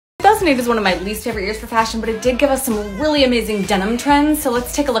2008 is one of my least favorite years for fashion, but it did give us some really amazing denim trends, so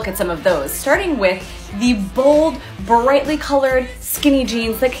let's take a look at some of those, starting with the bold, brightly colored skinny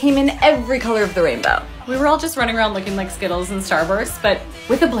jeans that came in every color of the rainbow. We were all just running around looking like Skittles and Starburst, but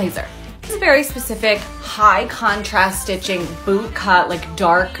with a blazer. This is very specific, high contrast stitching, boot cut, like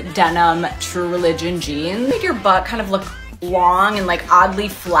dark denim, True Religion jeans. Made your butt kind of look long and like oddly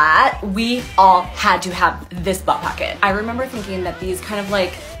flat. We all had to have this butt pocket. I remember thinking that these kind of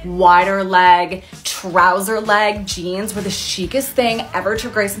like wider leg, trouser leg jeans were the chicest thing ever to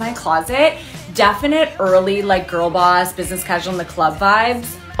grace my closet. Definite early like girl boss, business casual in the club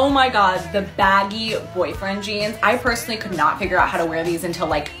vibes. Oh my God, the baggy boyfriend jeans. I personally could not figure out how to wear these until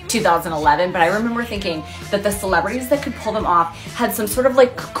like 2011, but I remember thinking that the celebrities that could pull them off had some sort of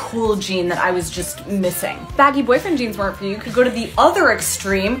like cool jean that I was just missing. Baggy boyfriend jeans weren't for you. You could go to the other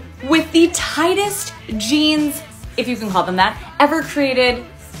extreme with the tightest jeans, if you can call them that, ever created,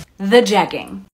 the jegging.